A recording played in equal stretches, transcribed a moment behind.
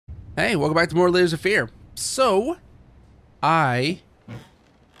Hey, welcome back to more Layers of Fear. So, I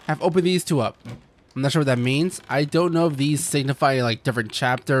have opened these two up. I'm not sure what that means. I don't know if these signify like different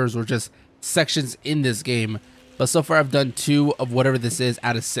chapters or just sections in this game. But so far I've done 2 of whatever this is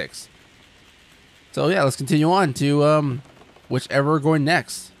out of 6. So yeah, let's continue on to whichever we're going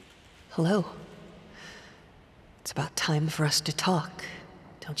next. Hello. It's about time for us to talk,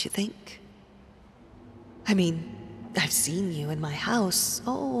 don't you think? I mean, I've seen you in my house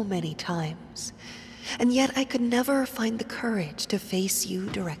so many times, and yet I could never find the courage to face you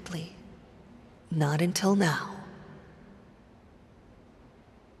directly. Not until now.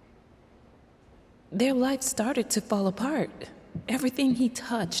 Their life started to fall apart. Everything he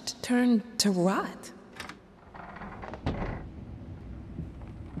touched turned to rot.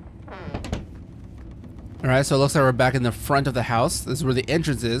 Alright, so it looks like we're back in the front of the house. This is where the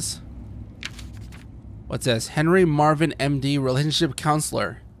entrance is. What's this? Henry Marvin, MD, relationship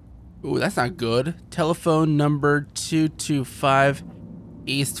counselor. Ooh, that's not good. Telephone number 225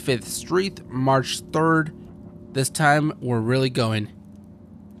 East 5th Street, March 3rd. This time, we're really going.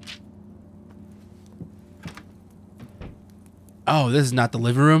 Oh, this is not the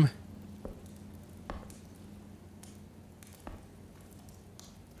living room.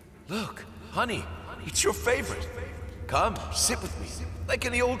 Look, honey, it's your favorite. Come, sit with me, like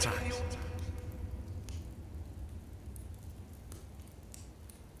in the old times.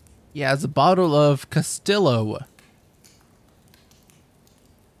 Yeah, it's a bottle of Castillo.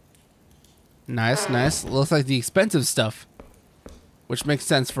 Nice, nice. Looks like the expensive stuff. Which makes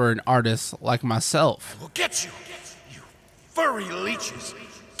sense for an artist like myself. We'll get you, you furry leeches.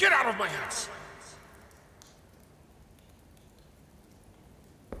 Get out of my house.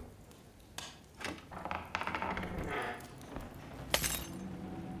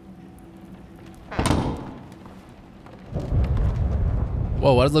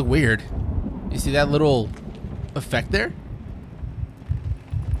 Whoa, why does it look weird? You see that little effect there?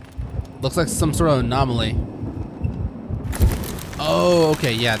 Looks like some sort of anomaly. Oh,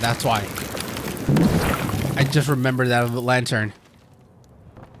 okay, yeah, that's why. I just remembered that lantern.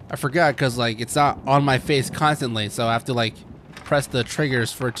 I forgot because like it's not on my face constantly, so I have to like press the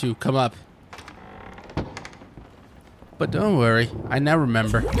triggers for it to come up. But don't worry, I now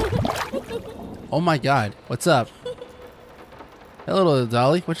remember. Oh my god, what's up? Hello, little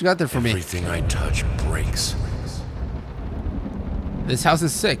dolly. What you got there for me? Everything I touch breaks. This house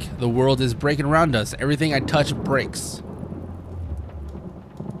is sick. The world is breaking around us. Everything I touch breaks.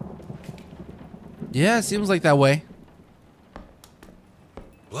 Yeah, it seems like that way.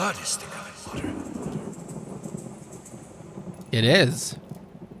 Blood is thicker than water. It is.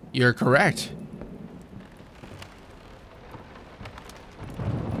 You're correct.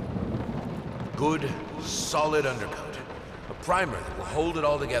 Good, solid undercoat. A primer that will hold it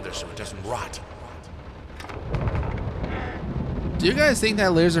all together so it doesn't rot. Do you guys think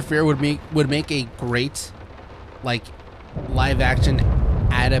that Layers of Fear would make a great, like, live action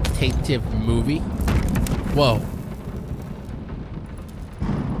adaptative movie? Whoa.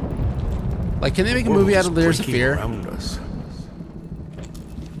 Like, can they make a movie out of Layers of Fear?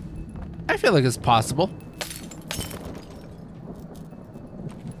 I feel like it's possible.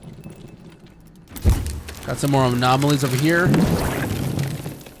 Got some more anomalies over here.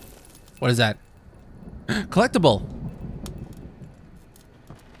 What is that? Collectible.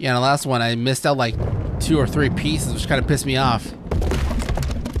 Yeah, in the last one, I missed out like 2 or 3 pieces, which kind of pissed me off.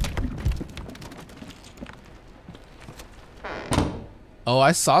 Oh,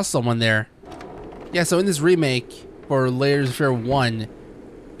 I saw someone there. Yeah, so in this remake for Layers of Fear 1,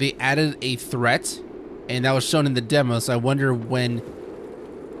 they added a threat, and that was shown in the demo, so I wonder when...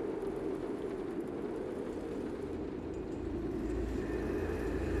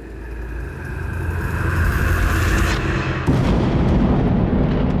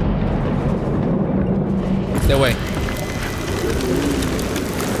 Stay away.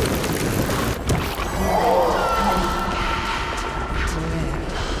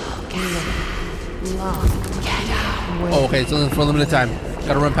 Oh, okay, it's only for a limited time.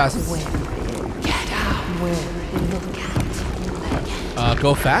 Gotta run past it.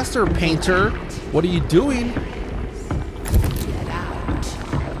 Go faster, painter. What are you doing? Get out.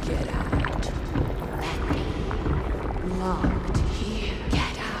 Get out. Locked here.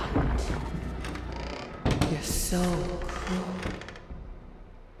 Get out. You're so cruel.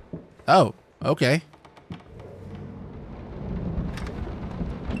 Oh, okay.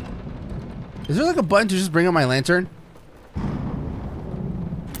 Is there like a button to just bring up my lantern?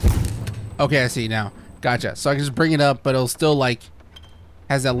 Okay, I see now. Gotcha. So I can just bring it up, but it'll still like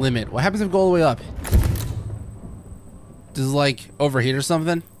has that limit. What happens if I go all the way up? Does it like overheat or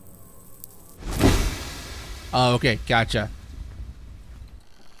something? Oh, okay, gotcha.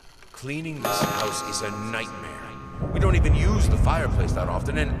 Cleaning this house is a nightmare. We don't even use the fireplace that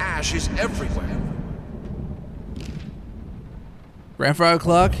often, and ash is everywhere. Grandfather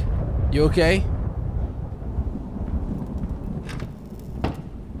clock, you okay?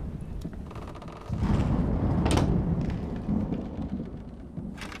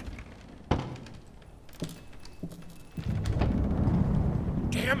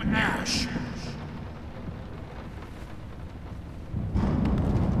 Damn ash!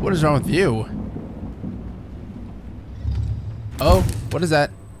 What is wrong with you? Oh, what is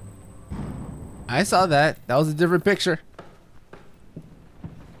that? I saw that. That was a different picture.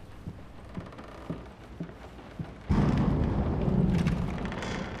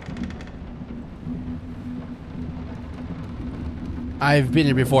 I've been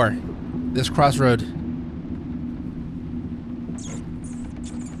here before. This crossroad.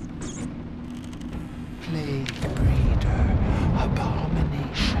 Plague breeder,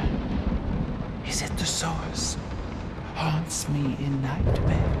 abomination. Is it the source? Haunts me in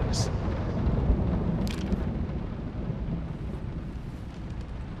nightmares.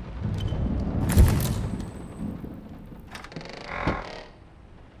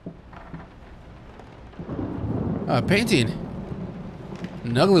 A painting.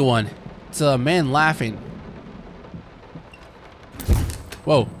 An ugly one. It's a man laughing.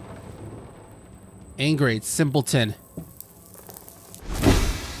 Whoa. Ingrate, simpleton.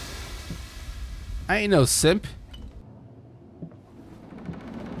 I ain't no simp.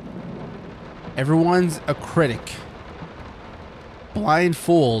 Everyone's a critic. Blind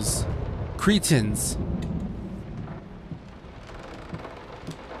fools. Cretins.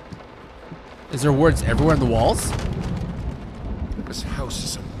 Is there words everywhere on the walls? This house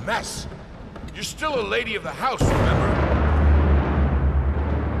is a mess. You're still a lady of the house, remember?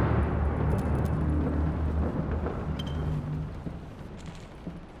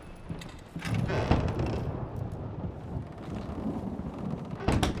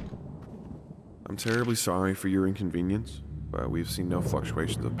 I'm terribly sorry for your inconvenience, but we've seen no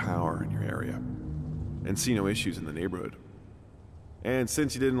fluctuations of power in your area, and see no issues in the neighborhood. And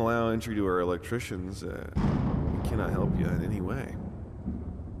since you didn't allow entry to our electricians, we cannot help you in any way.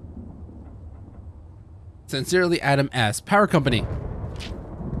 Sincerely, Adam S. Power Company.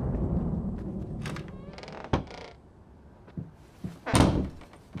 Did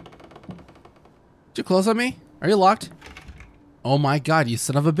you close on me? Are you locked? Oh my god, you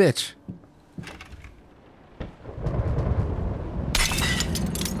son of a bitch.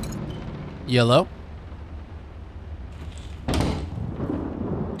 Yellow.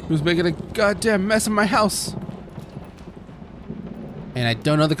 Who's making a goddamn mess of my house? And I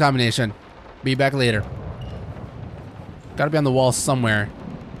don't know the combination. Be back later. Gotta be on the wall somewhere.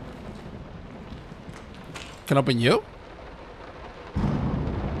 Can I open you?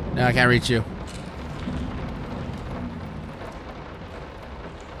 No, I can't reach you.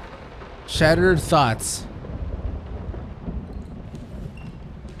 Shattered thoughts.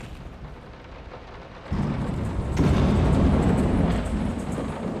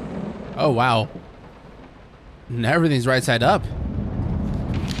 Oh, wow. Now everything's right side up.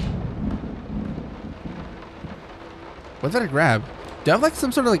 What did I grab? Do I have like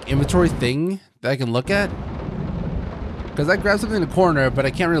some sort of like inventory thing that I can look at? Because I grabbed something in the corner, but I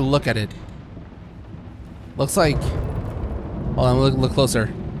can't really look at it. Looks like... Hold on, look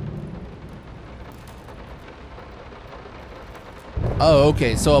closer. Oh,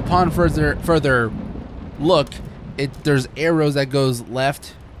 okay. So upon further look, there's arrows that goes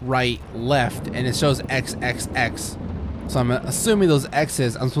left, right, left, and it shows X, X, X. So I'm assuming those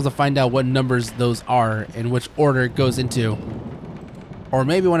X's, I'm supposed to find out what numbers those are and which order it goes into. Or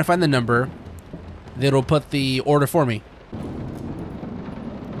maybe when I find the number, it'll put the order for me.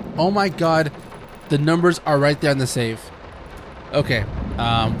 Oh my god, the numbers are right there in the safe. Okay,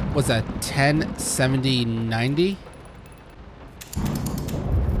 what's that, 10, 70, 90?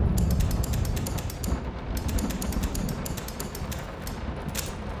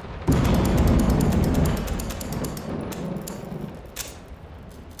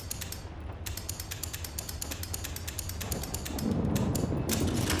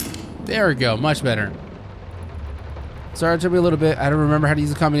 There we go, much better. Sorry, it took me a little bit. I don't remember how to use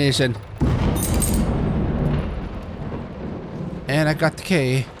the combination. And I got the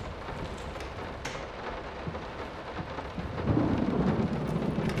K.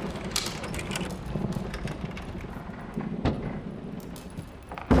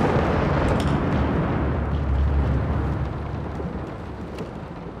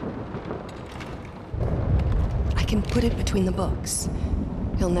 I can put it between the books.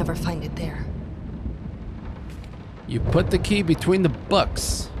 He'll never find it there. You put the key between the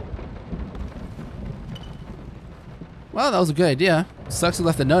books. Well, that was a good idea. Sucks he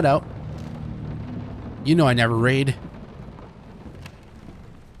left a note out. You know I never raid.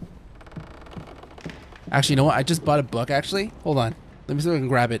 Actually, you know what? I just bought a book, actually. Hold on. Let me see if I can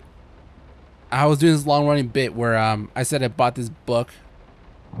grab it. I was doing this long-running bit where I said I bought this book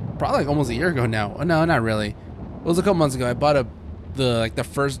probably like almost a year ago now. Oh, no, not really. It was a couple months ago. I bought the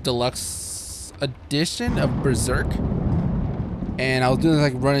first deluxe edition of Berserk. And I was doing this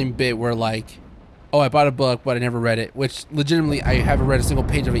like running bit where like, oh, I bought a book, but I never read it. Which, legitimately, I haven't read a single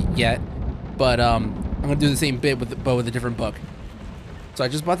page of it yet. But I'm going to do the same bit, but with a different book. So I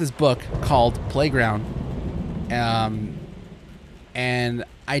just bought this book called Playground. And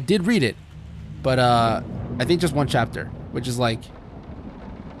I did read it. But I think just one chapter. Which is like,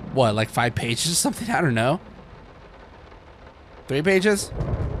 what, like 5 pages or something? I don't know. 3 pages?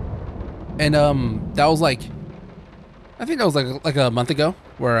 And that was like, I think that was like a month ago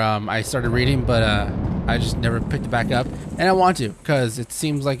where I started reading, but I just never picked it back up. And I want to, because it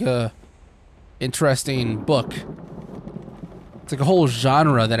seems like a interesting book. It's like a whole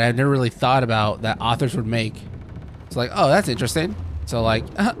genre that I never really thought about that authors would make. It's like, oh, that's interesting. So like,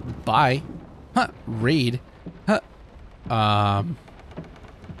 buy, read,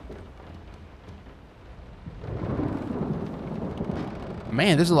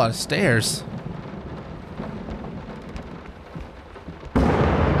 man, there's a lot of stairs.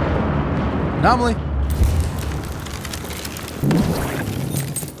 Anomaly.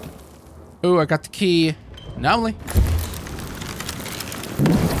 Ooh, I got the key. Anomaly.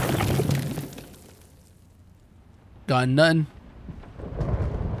 Got none.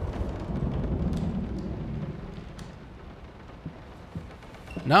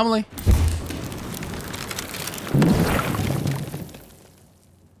 Anomaly.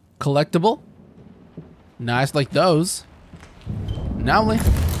 Collectible. Nice, like those. Anomaly.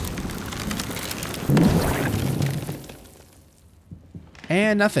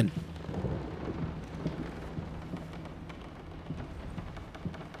 And nothing.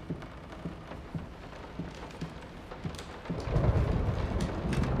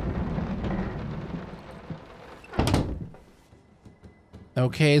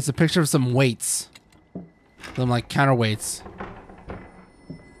 Okay, it's a picture of some weights. Some like counterweights.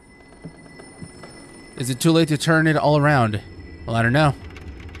 Is it too late to turn it all around? Well, I don't know.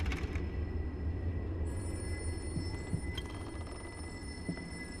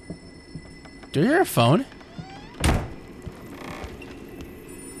 Do you hear a phone?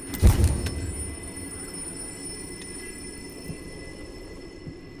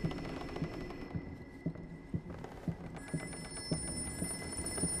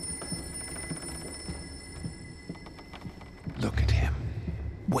 Look at him,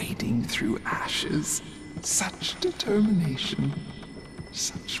 wading through ashes. Such determination,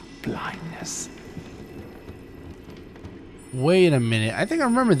 such blindness. Wait a minute. I think I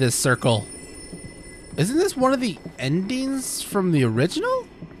remember this circle. Isn't this one of the endings from the original?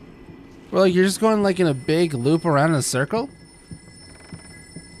 Where like you're just going like in a big loop around in a circle?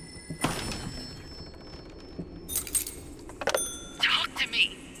 Talk to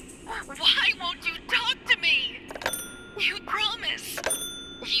me. Why won't you talk to me? You promise.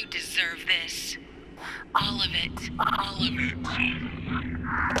 You deserve this. All of it. All of it.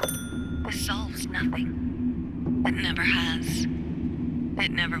 This solves nothing. It never has.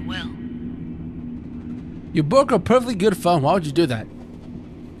 It never will. You broke a perfectly good phone. Why would you do that?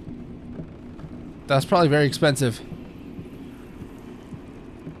 That's probably very expensive.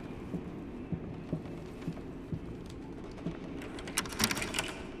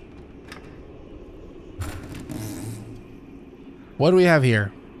 What do we have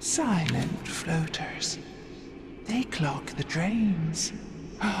here? Silent floaters. They clog the drains.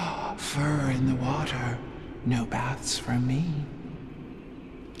 Fur in the water. No baths from me.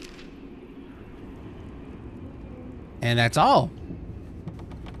 And that's all.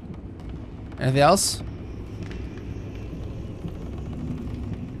 Anything else?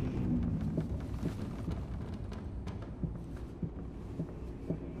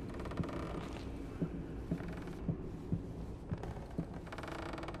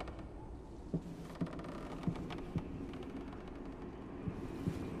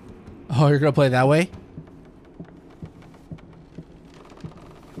 Oh, you're gonna play that way?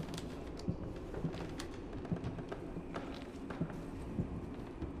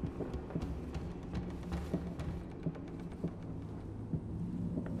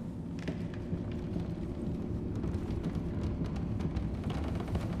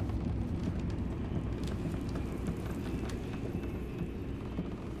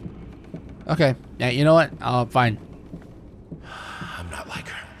 Okay. Yeah, you know what? Fine.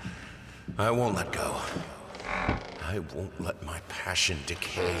 I won't let go. I won't let my passion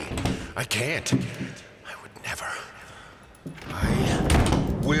decay. I can't. I would never.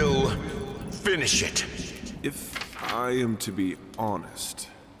 I will finish it. If I am to be honest,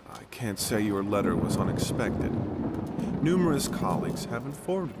 I can't say your letter was unexpected. Numerous colleagues have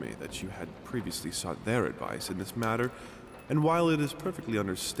informed me that you had previously sought their advice in this matter, and while it is perfectly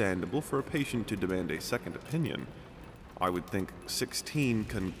understandable for a patient to demand a second opinion, I would think 16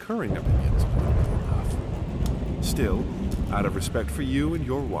 concurring opinions would be enough. Still, out of respect for you and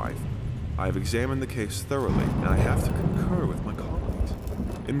your wife, I have examined the case thoroughly, and I have to concur with my colleagues.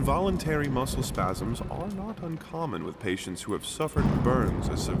 Involuntary muscle spasms are not uncommon with patients who have suffered burns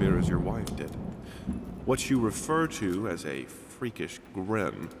as severe as your wife did. What you refer to as a freakish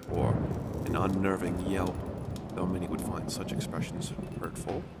grin or an unnerving yelp, though many would find such expressions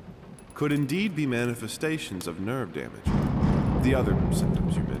hurtful, could indeed be manifestations of nerve damage. The other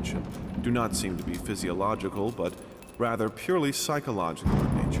symptoms you mentioned do not seem to be physiological, but rather purely psychological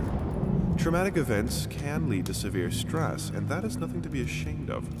in nature. Traumatic events can lead to severe stress, and that is nothing to be ashamed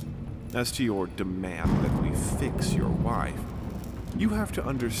of. As to your demand that we fix your wife, you have to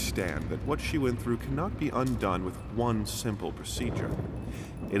understand that what she went through cannot be undone with one simple procedure.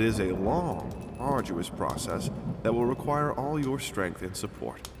 It is a long, arduous process that will require all your strength and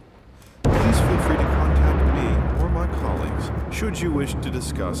support. Please feel free to contact me or my colleagues should you wish to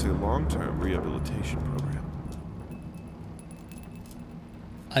discuss a long-term rehabilitation program.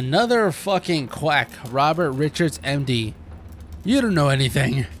 Another fucking quack, Robert Richards, MD. You don't know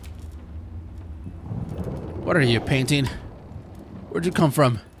anything. What are you painting? Where'd you come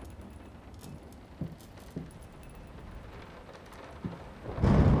from?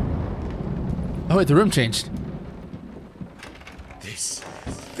 Oh wait, the room changed. This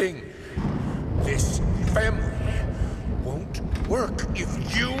thing, this family won't work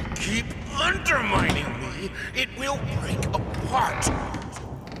if you keep undermining me. It will break apart.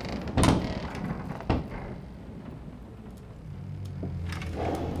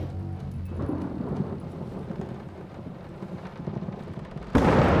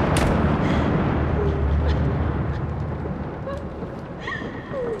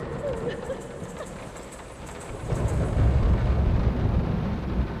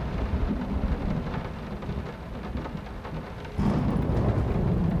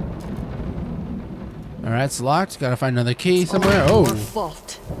 Alright, it's locked. Gotta find another key somewhere. Your Oh,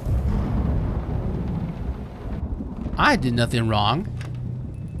 fault. I did nothing wrong.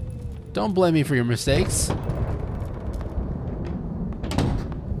 Don't blame me for your mistakes.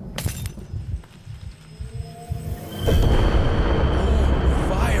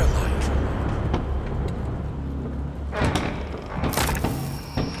 Firelight.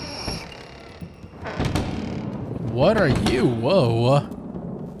 What are you? Whoa.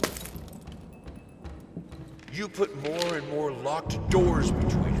 You put more and more locked doors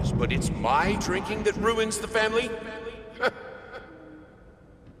between us, but it's my drinking that ruins the family?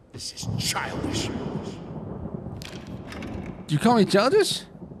 This is childish. You call me childish?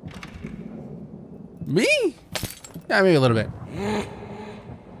 Me? Yeah, maybe a little bit.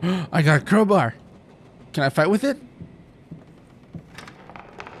 I got a crowbar. Can I fight with it?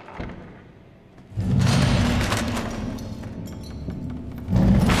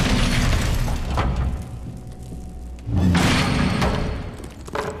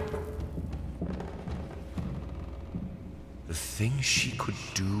 The things she could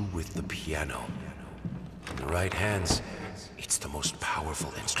do with the piano. In the right hands, it's the most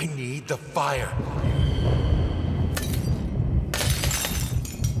powerful instrument. I need the fire.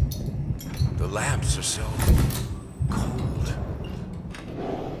 The lamps are so cold.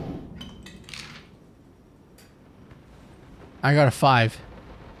 I got a 5.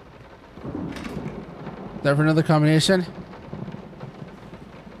 Is that for another combination?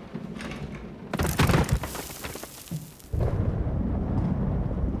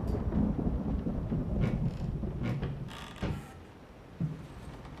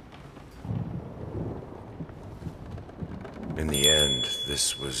 In the end,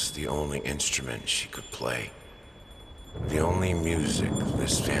 this was the only instrument she could play. The only music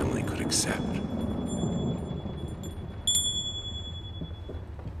this family could accept.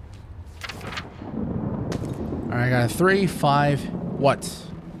 Alright, I got a 3, 5. What?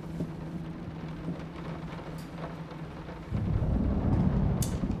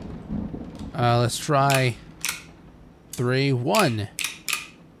 Let's try 3, 1.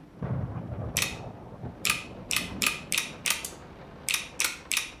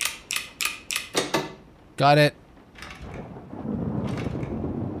 Got it.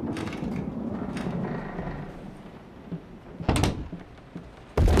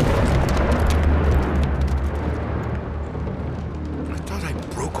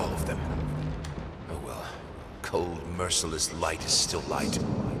 merciless light is still light.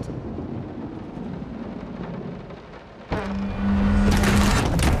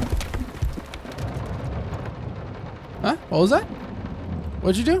 Huh? What was that?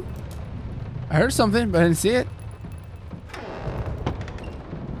 What'd you do? I heard something, but I didn't see it.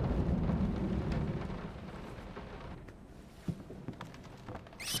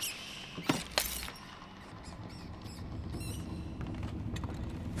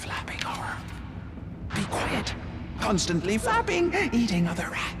 Flapping horror. Be quiet. Constantly flapping, eating other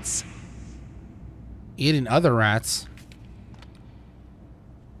rats. Eating other rats.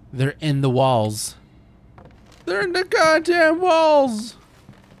 They're in the walls. They're in the goddamn walls.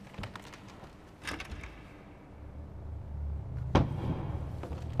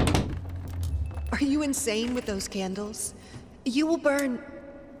 Are you insane with those candles? You will burn.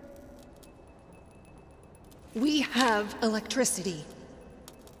 We have electricity.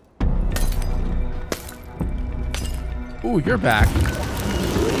 Ooh, you're back.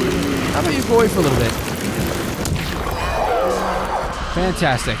 How about you go away for a little bit?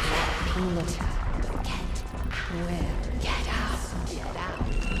 Fantastic.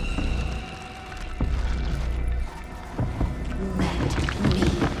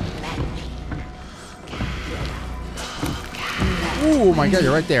 Oh my god,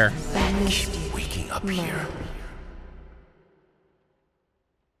 you're right there. Keep waking up here.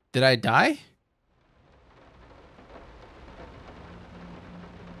 Did I die?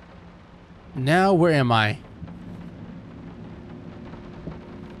 Now where am I?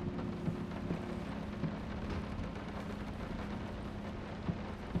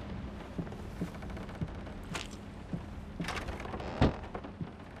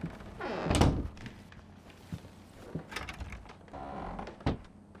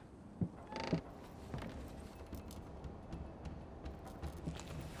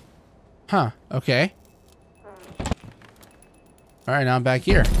 Huh, okay. Alright, now I'm back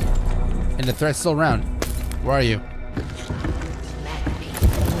here. And the threat's still around. Where are you?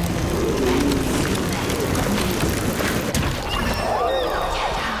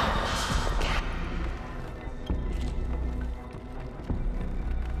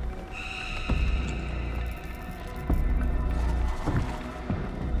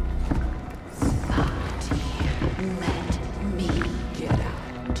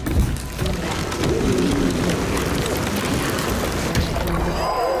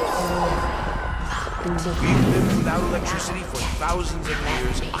 We've lived without electricity for thousands of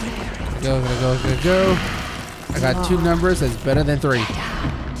years. Go. I got 2 numbers that's better than 3.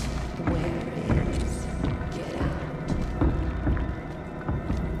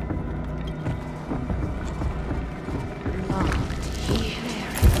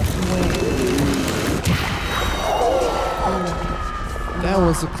 That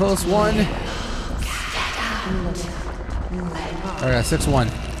was a close one. Alright, 6-1.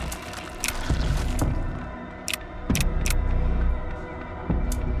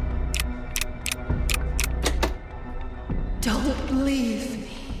 Don't leave me.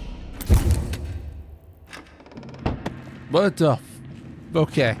 What the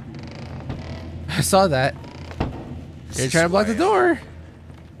okay. I saw that. You're trying to block the door.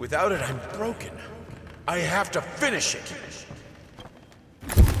 Without it, I'm broken. I have to finish it.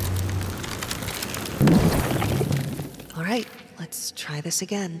 All right, let's try this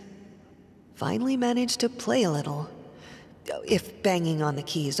again. Finally managed to play a little. If banging on the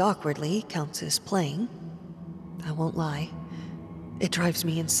keys awkwardly counts as playing. I won't lie. It drives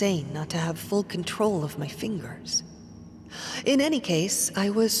me insane not to have full control of my fingers. In any case,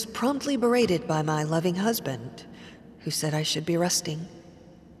 I was promptly berated by my loving husband, who said I should be resting.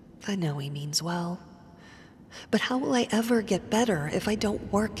 I know he means well. But how will I ever get better if I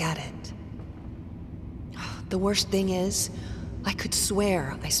don't work at it? The worst thing is, I could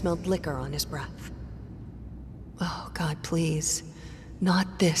swear I smelled liquor on his breath. Oh, God, please.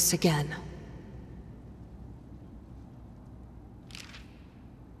 Not this again.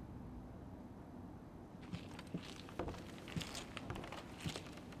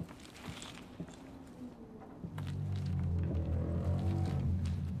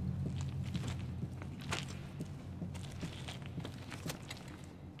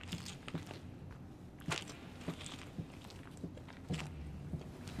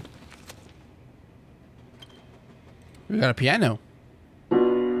 We got a piano.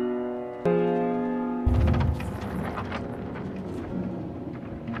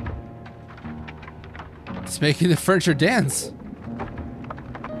 It's making the furniture dance.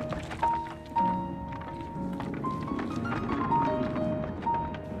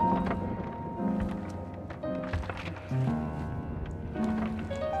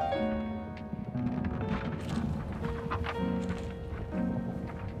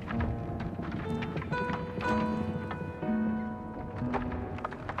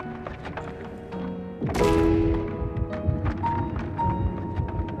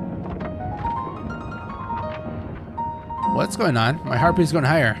 What's going on? My heartbeat's going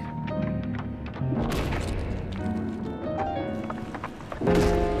higher.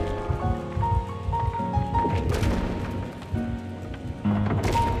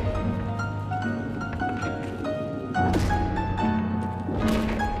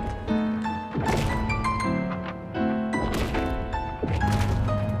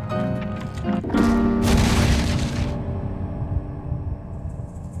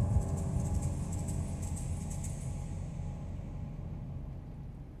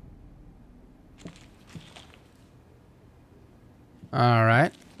 All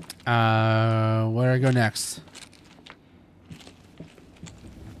right. Where do I go next?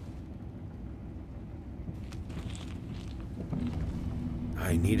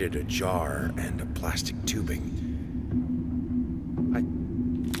 I needed a jar and a plastic tubing.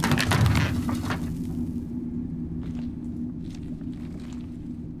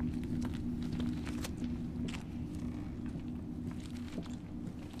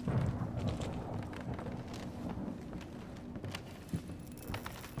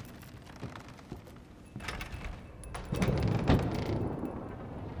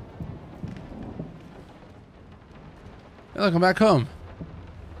 Hey, look, I'm back home.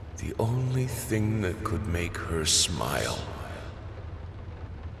 The only thing that could make her smile.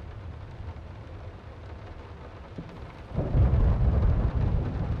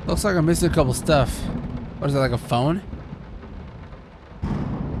 Looks like I'm missing a couple stuff. What is that, like a phone?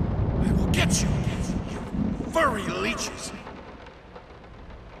 I will get you, you furry leeches.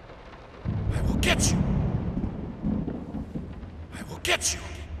 I will get you. I will get you.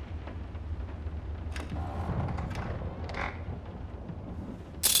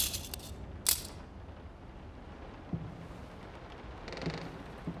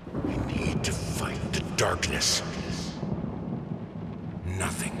 I need to fight the darkness.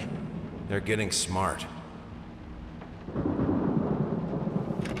 Nothing. They're getting smart.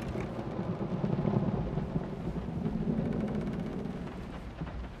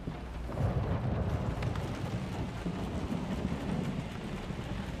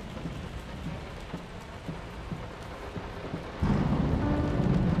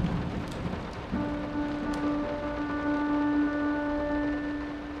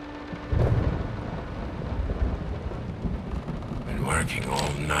 Been working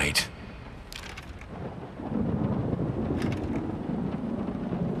all night.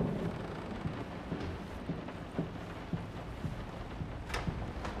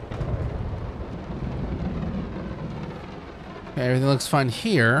 Okay, everything looks fine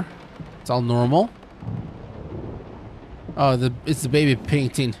here. It's all normal. Oh, it's the baby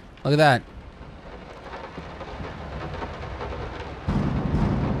painting. Look at that.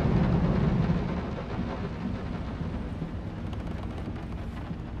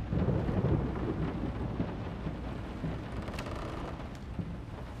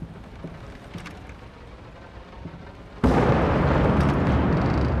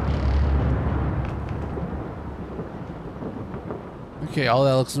 Okay, all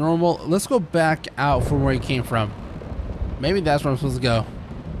that looks normal. Let's go back out from where he came from. Maybe that's where I'm supposed to go.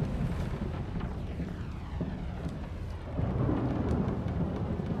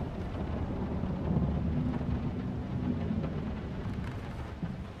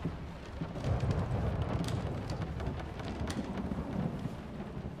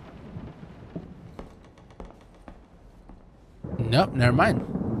 Nope, never mind.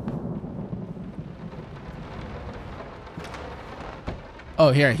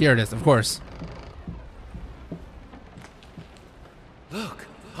 Oh, here it is, of course. Look,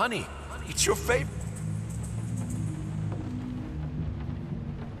 honey, it's your favorite.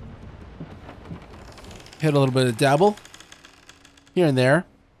 Hit a little bit of dabble. Here and there.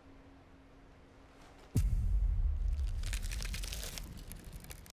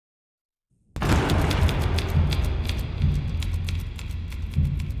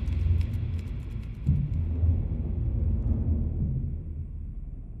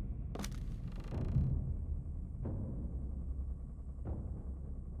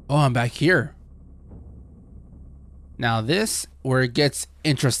 Oh, I'm back here. Now this, where it gets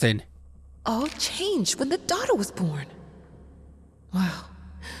interesting. All changed when the daughter was born. Wow.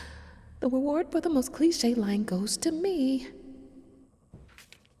 The reward for the most cliche line goes to me.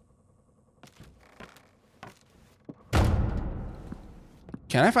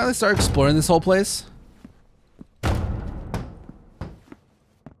 Can I finally start exploring this whole place?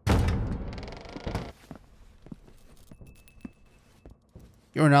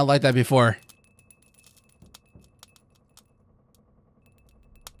 You were not like that before.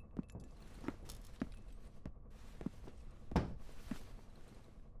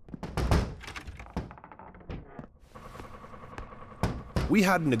 We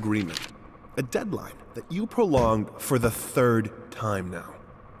had an agreement, a deadline that you prolonged for the 3rd time now.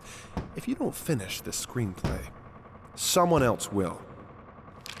 If you don't finish this screenplay, someone else will.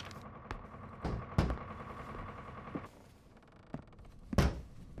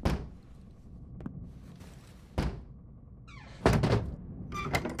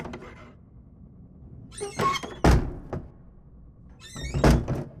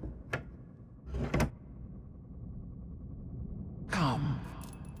 Come.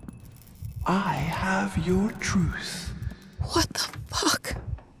 I have your truth. What the fuck?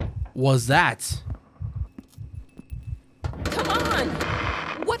 Was that? Come on!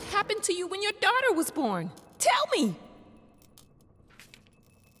 What happened to you when your daughter was born? Tell me!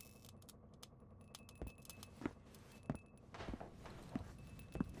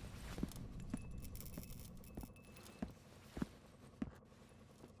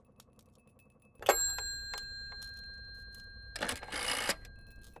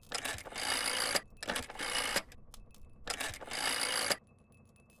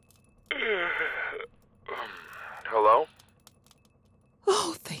 Hello?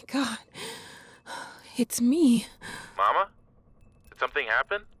 Oh, thank God. It's me. Mama? Did something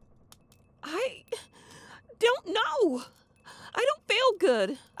happen? I don't know. I don't feel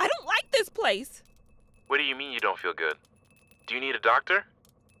good. I don't like this place. What do you mean you don't feel good? Do you need a doctor?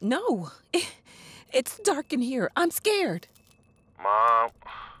 No. It's dark in here. I'm scared. Mom,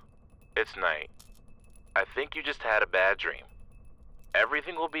 it's night. I think you just had a bad dream.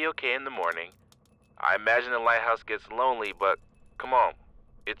 Everything will be okay in the morning. I imagine the lighthouse gets lonely, but come on.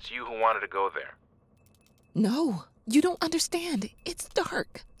 It's you who wanted to go there. No, you don't understand. It's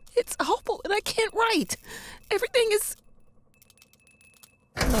dark. It's awful, and I can't write. Everything is...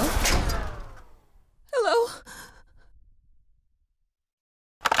 Hello? Hello?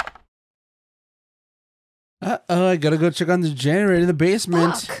 Uh-oh, I gotta go check on the generator in the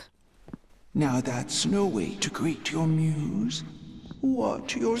basement. Fuck. Now that's no way to greet your muse.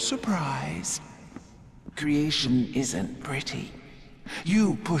 What your surprise? Creation isn't pretty.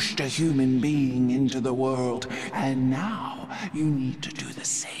 You pushed a human being into the world, and now you need to do the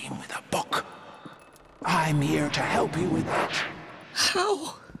same with a book. I'm here to help you with that.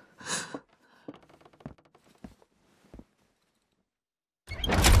 How?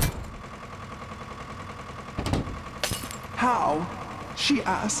 How? She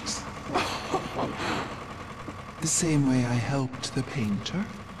asks. The same way I helped the painter,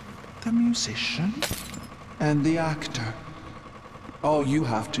 the musician, and the actor. All you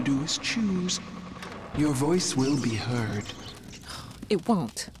have to do is choose. Your voice will be heard. It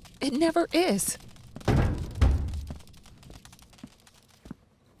won't. It never is.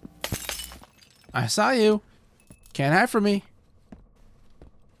 I saw you. Can't hide from me.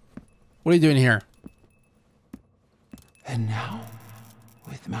 What are you doing here? And now,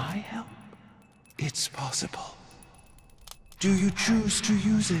 with my help, it's possible. Do you choose to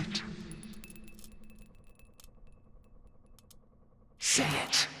use it? Say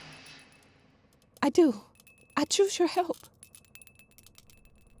it. I do. I choose your help.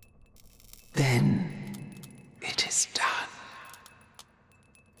 Then it is done.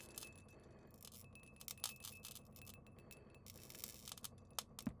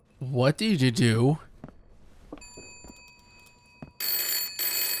 What did you do?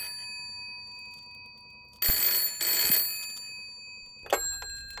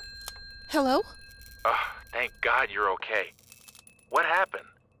 Hello? Thank God you're okay. What happened?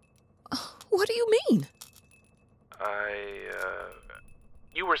 What do you mean?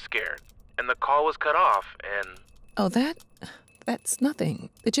 You were scared, and the call was cut off, and... Oh, that's nothing.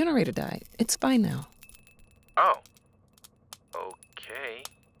 The generator died. It's fine now. Oh. Okay.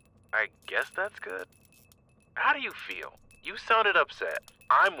 I guess that's good. How do you feel? You sounded upset.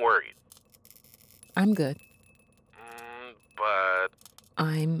 I'm worried. I'm good. But...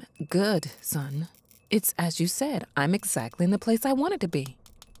 I'm good, son. It's as you said. I'm exactly in the place I wanted to be.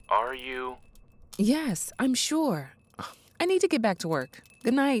 Are you? Yes, I'm sure. I need to get back to work.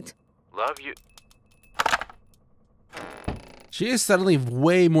 Good night. Love you. She is suddenly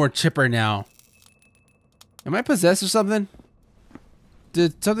way more chipper now. Am I possessed or something?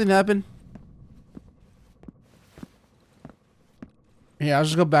 Did something happen? Yeah, I'll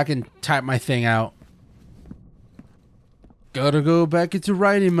just go back and type my thing out. Gotta go back into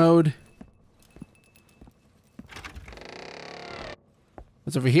writing mode.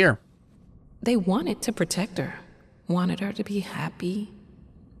 What's over here? They wanted to protect her, wanted her to be happy.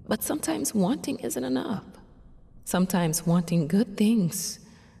 But sometimes wanting isn't enough. Sometimes wanting good things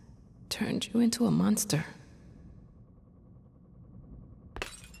turned you into a monster.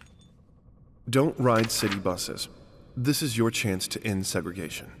 Don't ride city buses. This is your chance to end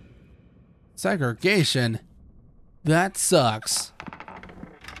segregation. Segregation? That sucks.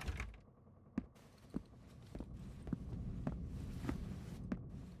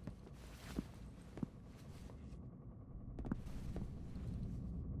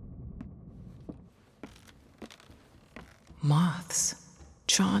 Moths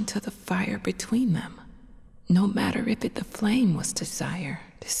drawn to the fire between them, no matter if the flame was desire,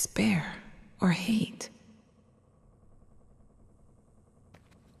 despair, or hate.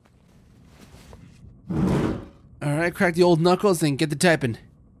 Alright, crack the old knuckles and get the typing.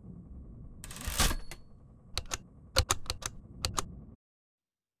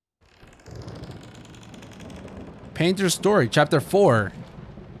 Painter's Story, Chapter 4.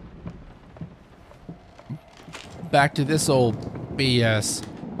 Back to this old BS.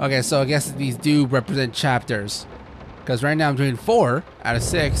 Okay, so I guess these do represent chapters. Because right now I'm doing 4 out of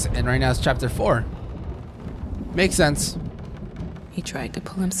 6, and right now it's Chapter 4. Makes sense. He tried to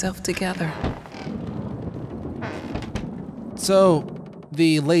pull himself together. So,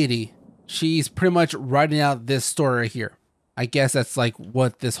 the lady, she's pretty much writing out this story right here. I guess that's like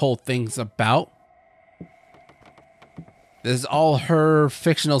what this whole thing's about. This is all her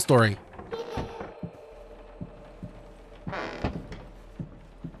fictional story.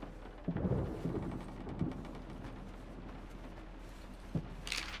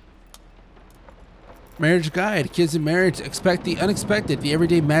 Marriage Guide. Kids in marriage expect the unexpected, the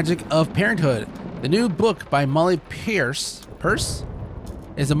everyday magic of parenthood. The new book by Molly Pierce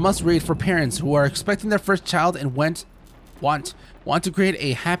is a must-read for parents who are expecting their first child and want to create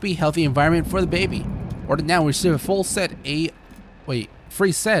a happy, healthy environment for the baby. Order now, receive a free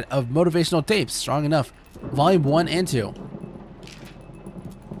set of motivational tapes. Strong Enough, Volume 1 and 2.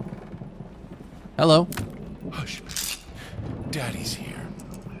 Hello. Hush. Daddy's here.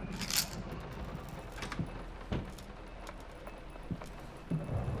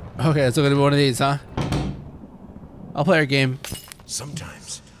 Okay, it's gonna be one of these, huh? I'll play our game.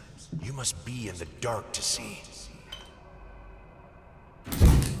 Sometimes you must be in the dark to see.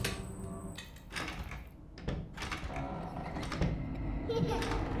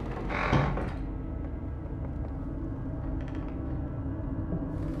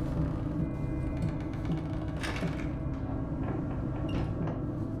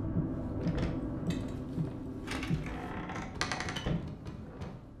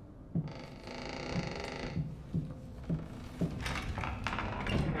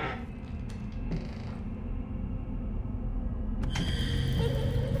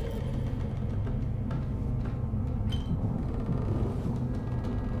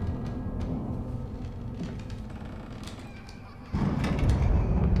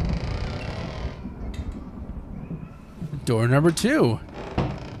 Door number 2.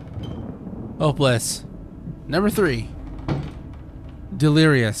 Hopeless. Number 3.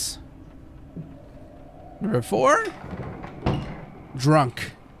 Delirious. Number 4.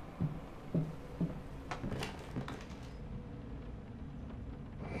 Drunk.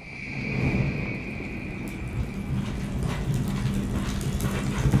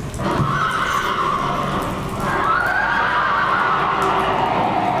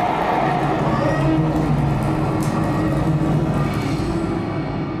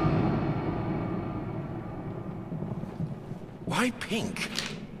 Why pink?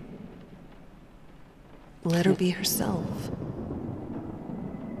 Let her be herself.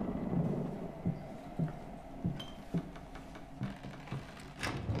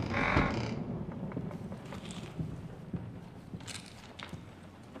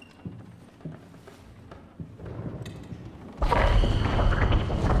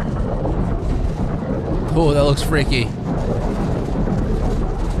 Oh, that looks freaky.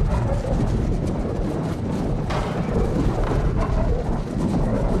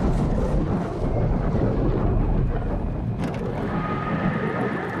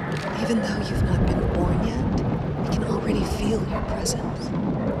 Even though you've not been born yet, I can already feel your presence.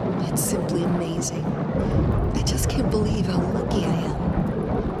 It's simply amazing. I just can't believe how lucky I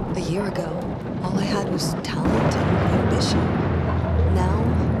am. A year ago, all I had was talent and ambition.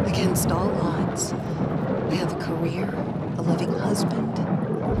 Now, against all odds, I have a career, a loving husband,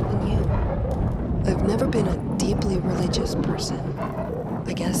 and you. I've never been a deeply religious person.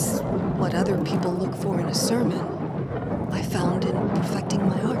 I guess what other people look for in a sermon, I found in perfecting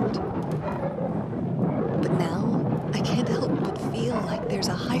my art. But now, I can't help but feel like there's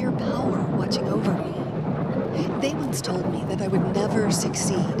a higher power watching over me. They once told me that I would never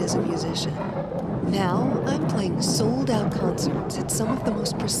succeed as a musician. Now, I'm playing sold-out concerts at some of the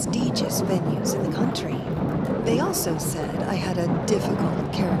most prestigious venues in the country. They also said I had a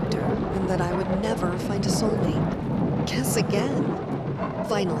difficult character and that I would never find a soulmate. Guess again.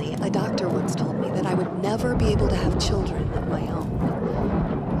 Finally, a doctor once told me that I would never be able to have children of my own.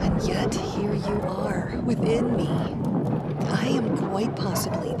 And yet, here you are, within me. I am quite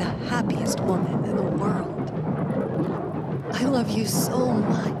possibly the happiest woman in the world. I love you so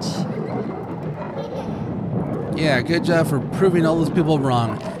much. Yeah, good job for proving all those people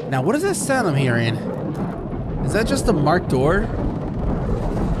wrong. Now, what is that sound I'm hearing? Is that just a marked door?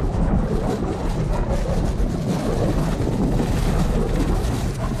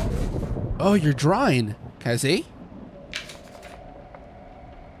 Oh, you're drawing. Can I see?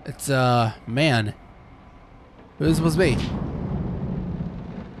 It's, man. Who is it supposed to be?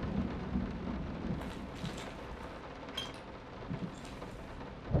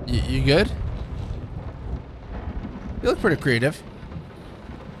 You good? You look pretty creative.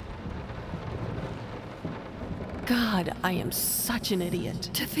 God, I am such an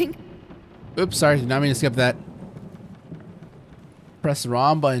idiot. To think. Oops, sorry. Did not mean to skip that. Press the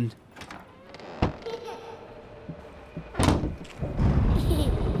wrong button.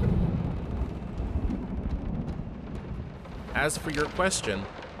 As for your question,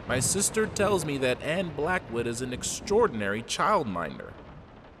 my sister tells me that Anne Blackwood is an extraordinary childminder.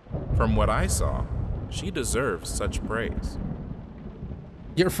 From what I saw, she deserves such praise.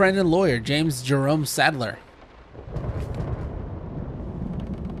 Your friend and lawyer, James Jerome Sadler.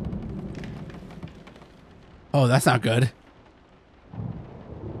 Oh, that's not good.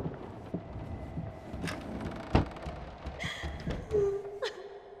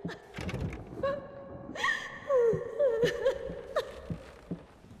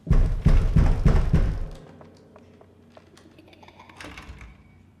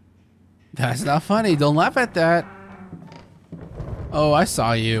 That's not funny. Don't laugh at that. Oh, I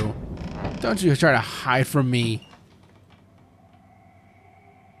saw you. Don't you try to hide from me.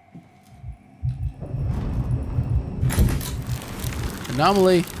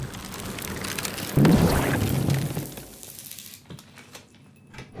 Anomaly.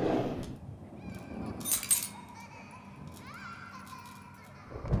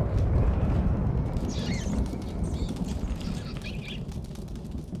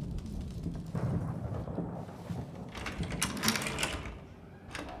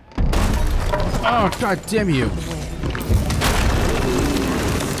 Oh, God damn you.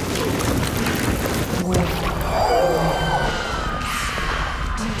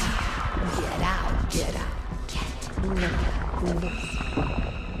 Get out, get out.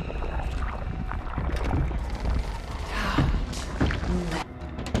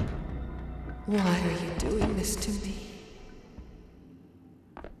 Why are you doing this to me?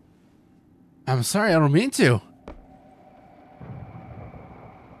 I'm sorry, I don't mean to.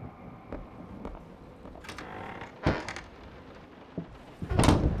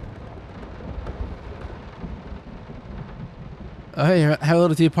 Oh, hey, have a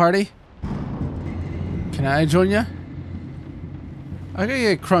little tea party? Can I join you? I could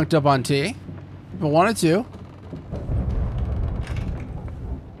get crunked up on tea if I wanted to.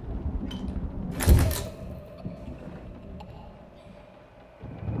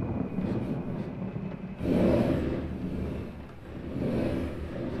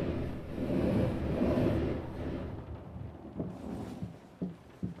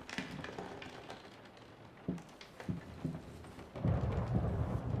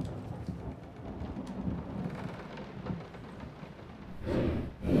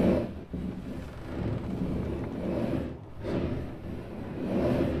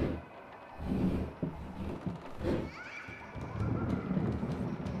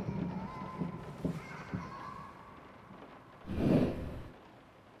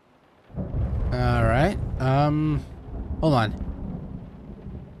 Alright, hold on.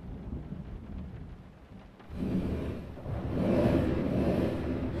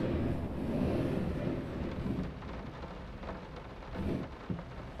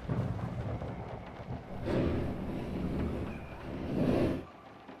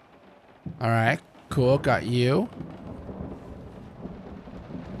 Alright, cool, got you.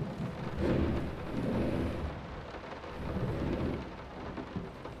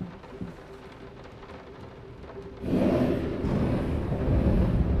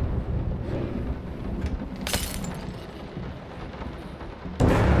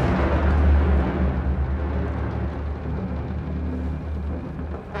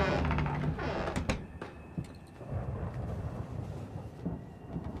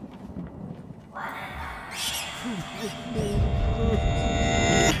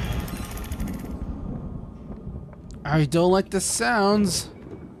 I don't like the sounds.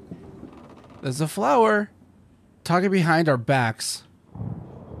 There's a flower talking behind our backs.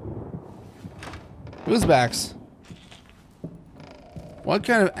 Whose backs? What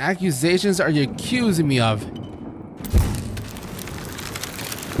kind of accusations are you accusing me of?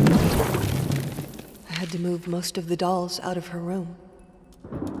 I had to move most of the dolls out of her room.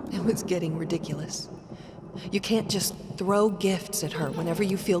 It was getting ridiculous. You can't just throw gifts at her whenever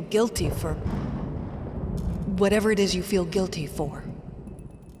you feel guilty for whatever it is you feel guilty for.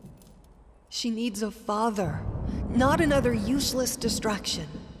 She needs a father, not another useless distraction.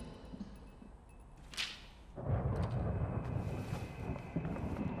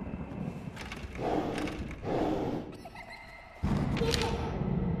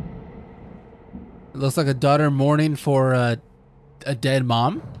 It looks like a daughter mourning for a dead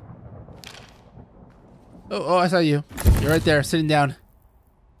mom. Oh, I saw you. You're right there, sitting down.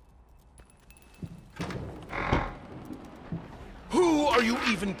 Who are you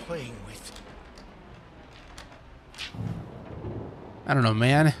even playing with? I don't know,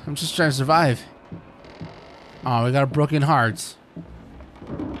 man. I'm just trying to survive. Oh, we got a broken hearts.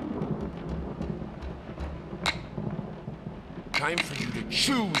 Time for you to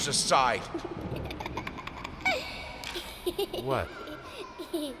choose a side. What?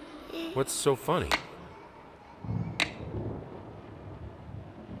 What's so funny?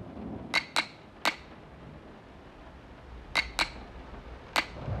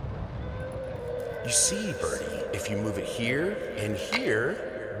 You see, Birdie, if you move it here and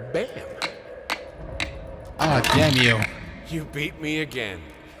here, bam. Oh, damn you. You beat me again.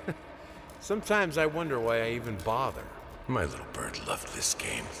 Sometimes I wonder why I even bother. My little bird loved this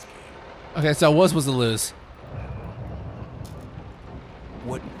game. Okay, so I was supposed to lose.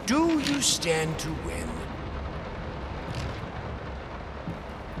 What do you stand to win?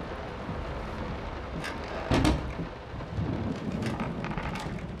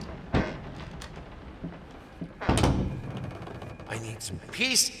 I need some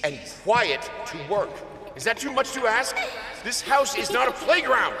peace and quiet to work. Is that too much to ask? This house is not a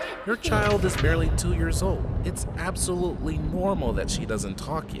playground. Your child is barely 2 years old. It's absolutely normal that she doesn't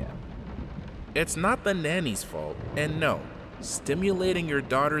talk yet. It's not the nanny's fault, and no, stimulating your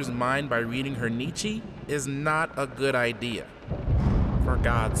daughter's mind by reading her Nietzsche is not a good idea. For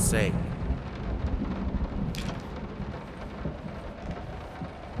God's sake.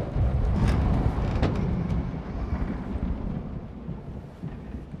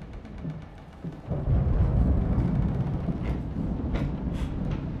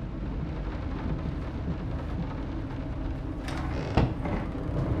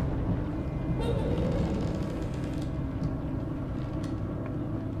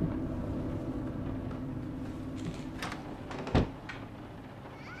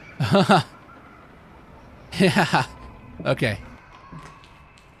 Yeah. Okay.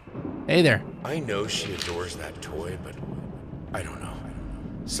 Hey there. I know she adores that toy, but I don't know.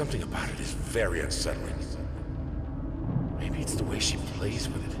 Something about it is very unsettling. Maybe it's the way she plays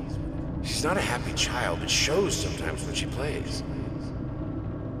with it. She's not a happy child. It shows sometimes when she plays.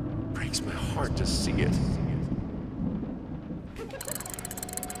 It breaks my heart to see it.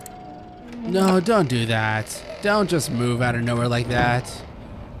 No, don't do that. Don't just move out of nowhere like that.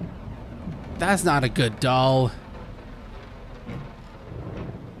 That's not a good doll.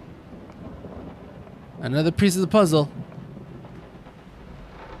 Another piece of the puzzle.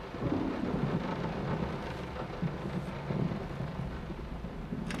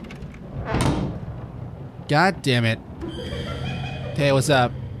 God damn it. Hey, what's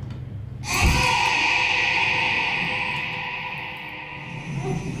up?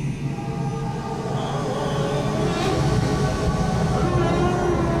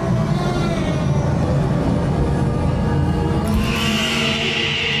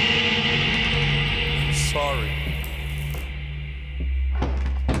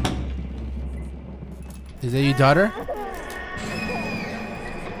 Is that your daughter?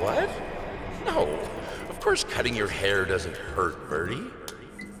 What? No. Of course cutting your hair doesn't hurt, Birdie.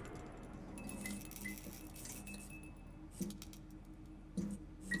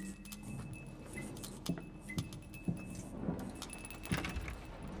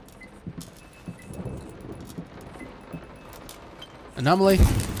 Anomaly.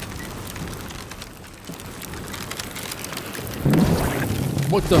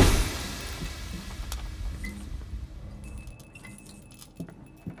 What the?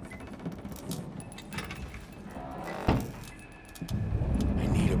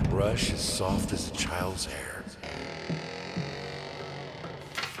 Brush as soft as a child's hair.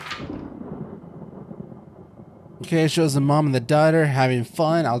 Okay, it shows the mom and the daughter having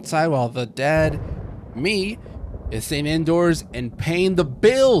fun outside while the dad, me, is staying indoors and paying the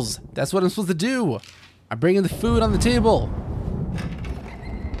bills. That's what I'm supposed to do. I'm bringing the food on the table.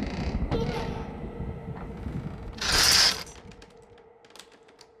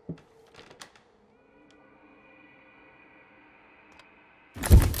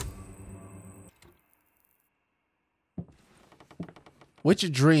 Which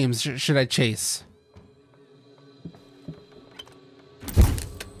dreams should I chase?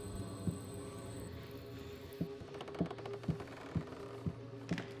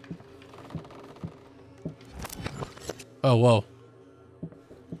 Oh, whoa.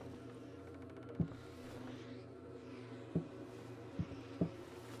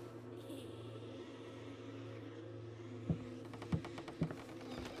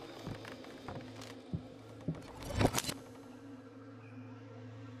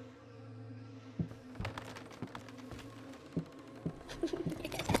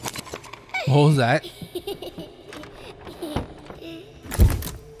 What was that?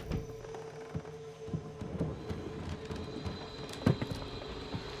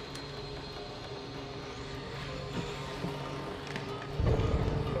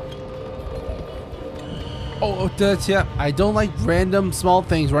 Oh, that's, yeah. I don't like random small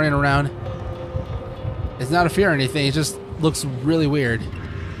things running around. It's not a fear or anything. It just looks really weird.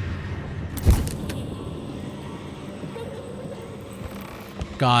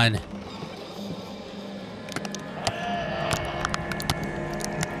 Gone.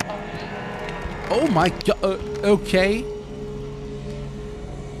 Oh my god. Okay.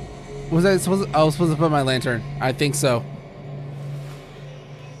 Was I supposed to, I was supposed to put my lantern. I think so.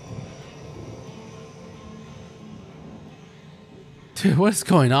 Dude, what's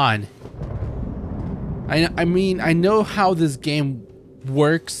going on? I mean, I know how this game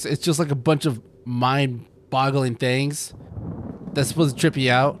works. It's just like a bunch of mind-boggling things that's supposed to trip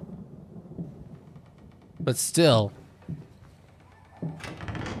you out. But still.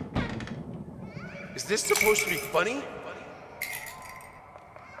 Is this supposed to be funny?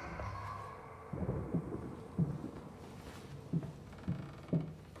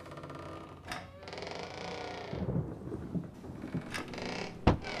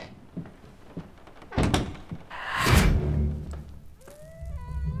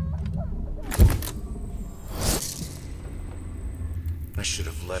 I should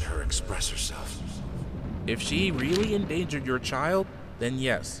have let her express herself. If she really endangered your child, then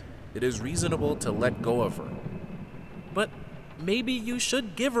yes, it is reasonable to let go of her. But maybe you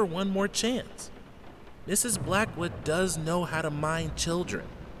should give her one more chance. Mrs. Blackwood does know how to mind children.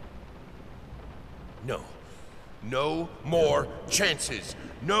 No. No more chances.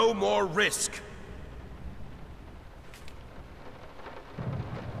 No more risk.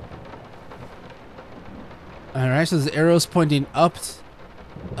 Alright, so there's arrows pointing up,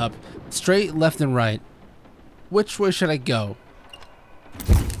 straight, left, and right. Which way should I go?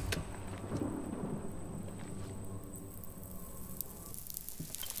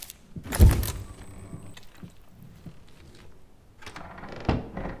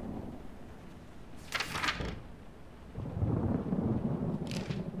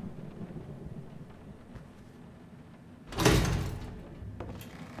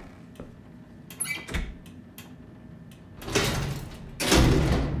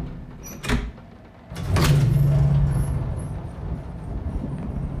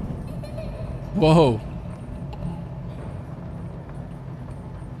 Whoa.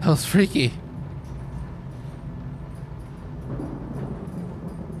 That was freaky.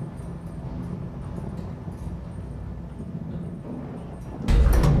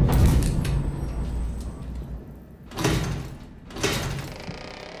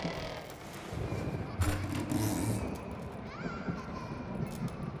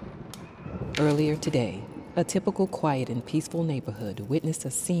 Earlier today, a typical quiet and peaceful neighborhood witnessed a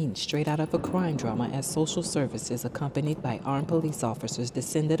scene straight out of a crime drama as social services accompanied by armed police officers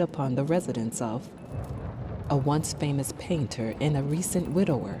descended upon the residence of a once famous painter and a recent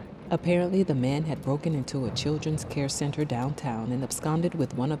widower. Apparently, the man had broken into a children's care center downtown and absconded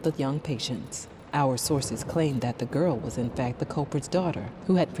with one of the young patients. Our sources claim that the girl was in fact the culprit's daughter,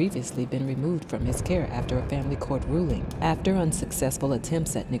 who had previously been removed from his care after a family court ruling. After unsuccessful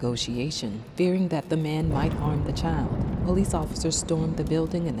attempts at negotiation, fearing that the man might harm the child, police officers stormed the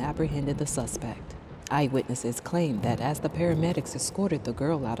building and apprehended the suspect. Eyewitnesses claim that as the paramedics escorted the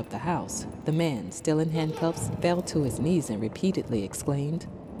girl out of the house, the man, still in handcuffs, fell to his knees and repeatedly exclaimed,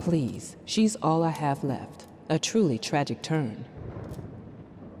 "Please, she's all I have left." A truly tragic turn.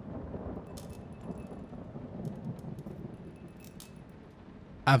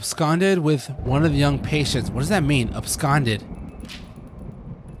 Absconded with one of the young patients. What does that mean? Absconded.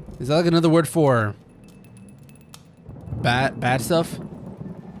 Is that like another word for bad stuff?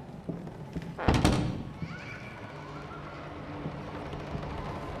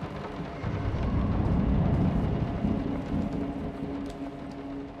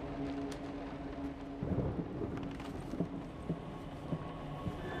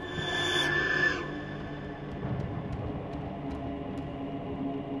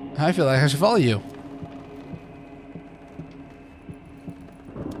 I feel like I should follow you.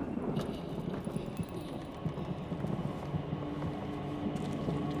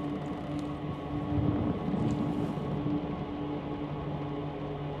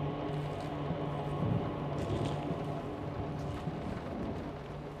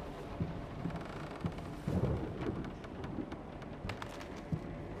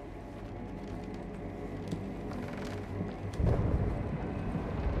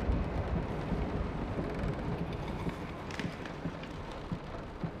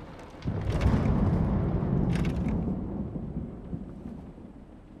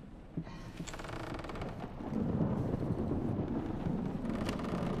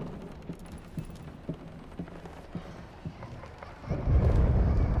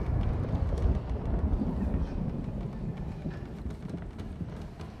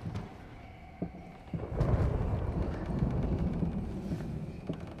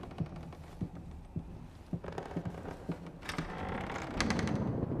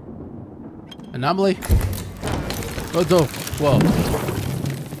 Anomaly. Oh, no. Whoa.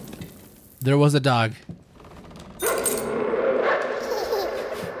 There was a dog.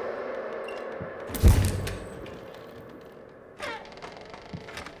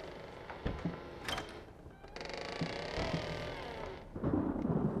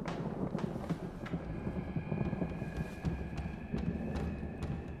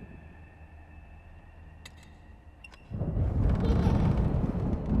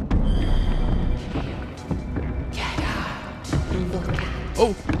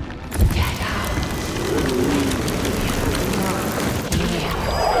 Oh!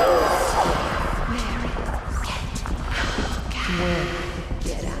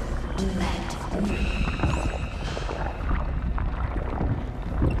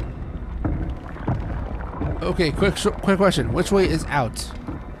 Okay, quick question. Which way is out?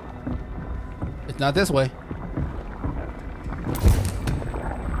 It's not this way.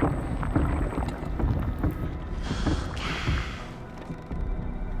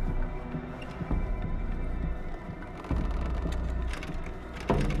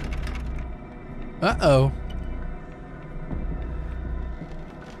 Uh-oh.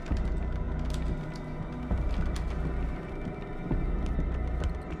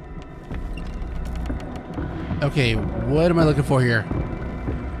 Okay, what am I looking for here?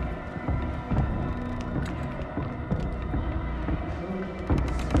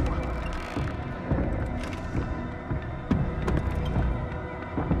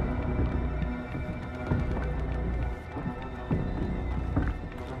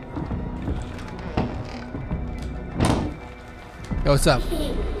 Yo, what's up?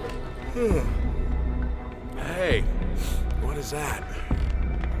 Hey, what is that?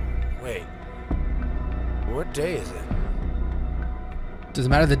 Wait, what day is it? Does it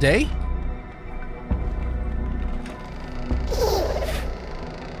matter the day?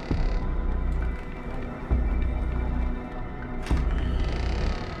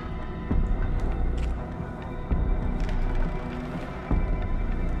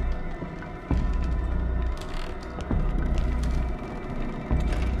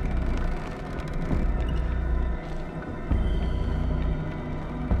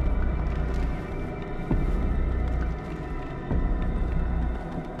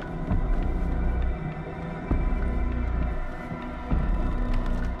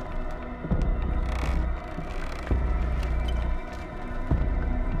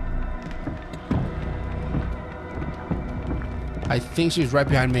 I think she's right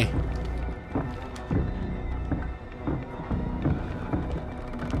behind me.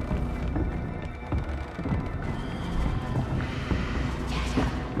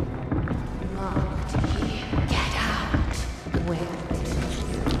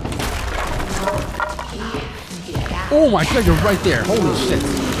 Oh my god, you're right there. Holy shit.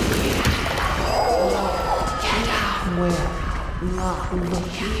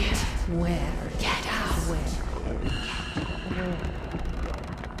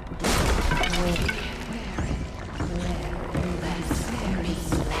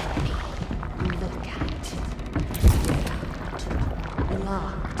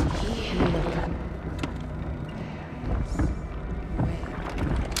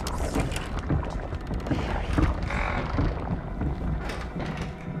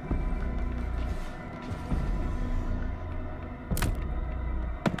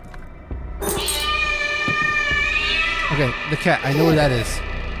 Okay, the cat. I know where that is.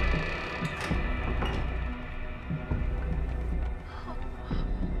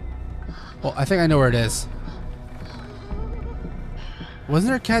 Well, I think I know where it is. Wasn't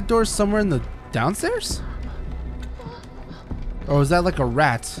there a cat door somewhere in the downstairs? Or was that like a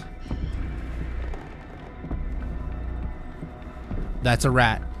rat? That's a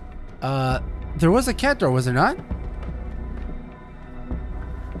rat. There was a cat door, was there not?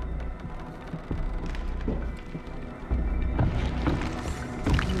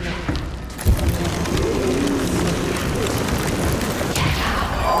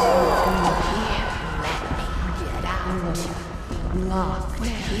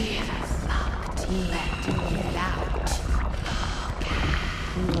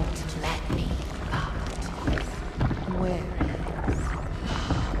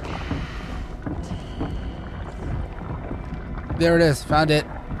 There it is. Found it.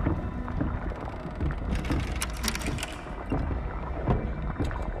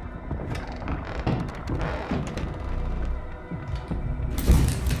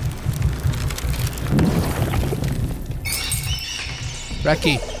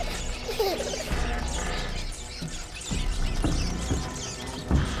 Becky.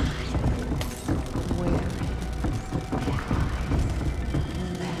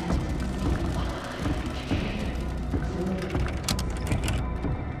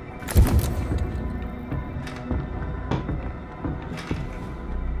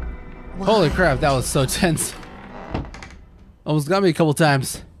 Holy crap, that was so tense. Almost got me a couple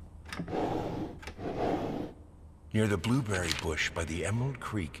times. Near the blueberry bush by the Emerald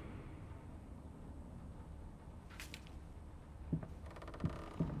Creek.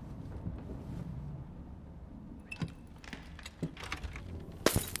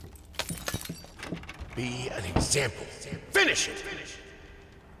 Be an example. Finish it!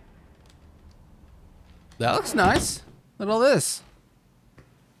 That looks nice. Look at all this.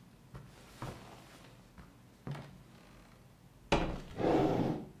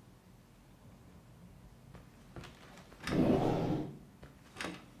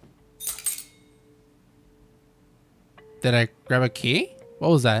 Did I grab a key?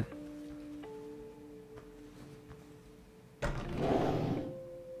 What was that?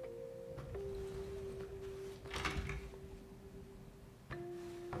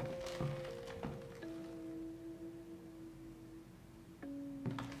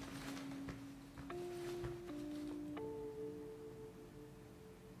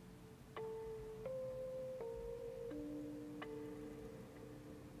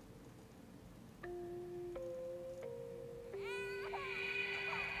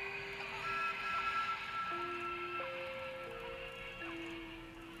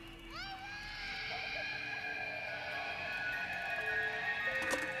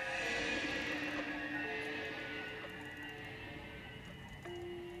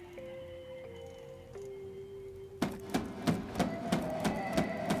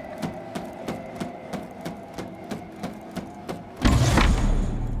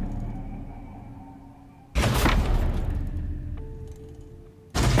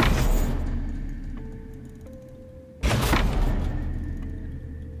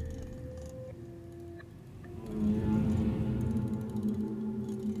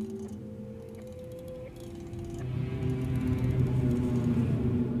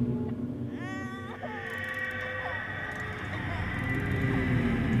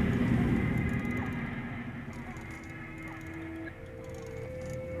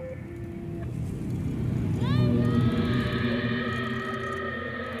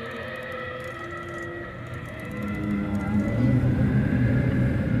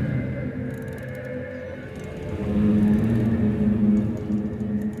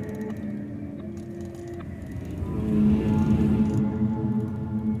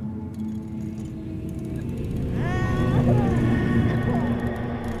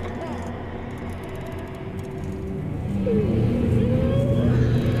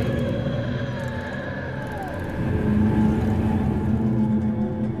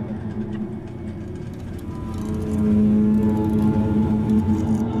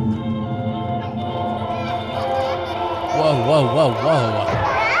 Whoa.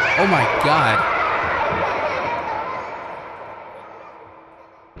 Oh my god.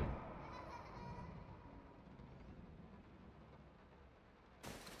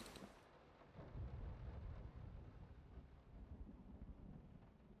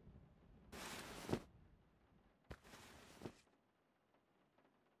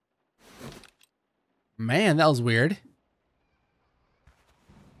 Man, that was weird.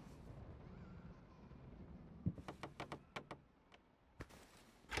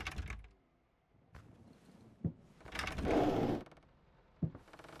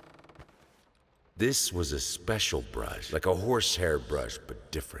 This was a special brush, like a horsehair brush,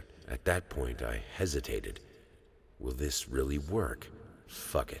 but different. At that point, I hesitated. Will this really work?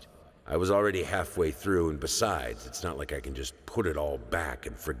 Fuck it. I was already halfway through, and besides, it's not like I can just put it all back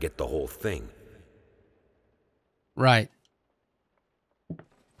and forget the whole thing. Right.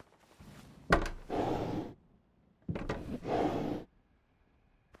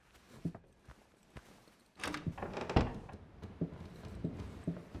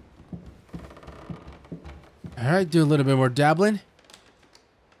 Alright, do a little bit more dabbling.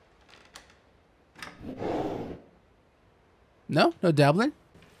 No dabbling.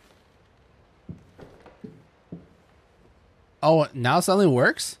 Oh, now it suddenly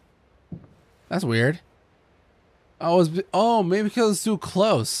works? That's weird. Oh, maybe because it's too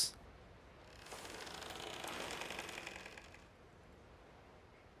close.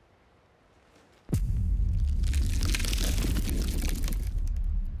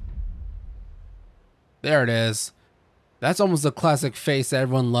 There it is. That's almost a classic face that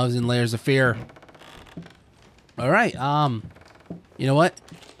everyone loves in Layers of Fear. Alright, you know what?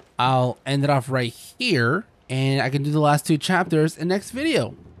 I'll end it off right here, and I can do the last 2 chapters in next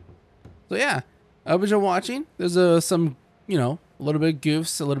video. So yeah, I hope you're watching. There's some, you know, a little bit of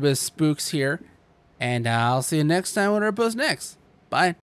goofs, a little bit of spooks here. And I'll see you next time when I post next. Bye.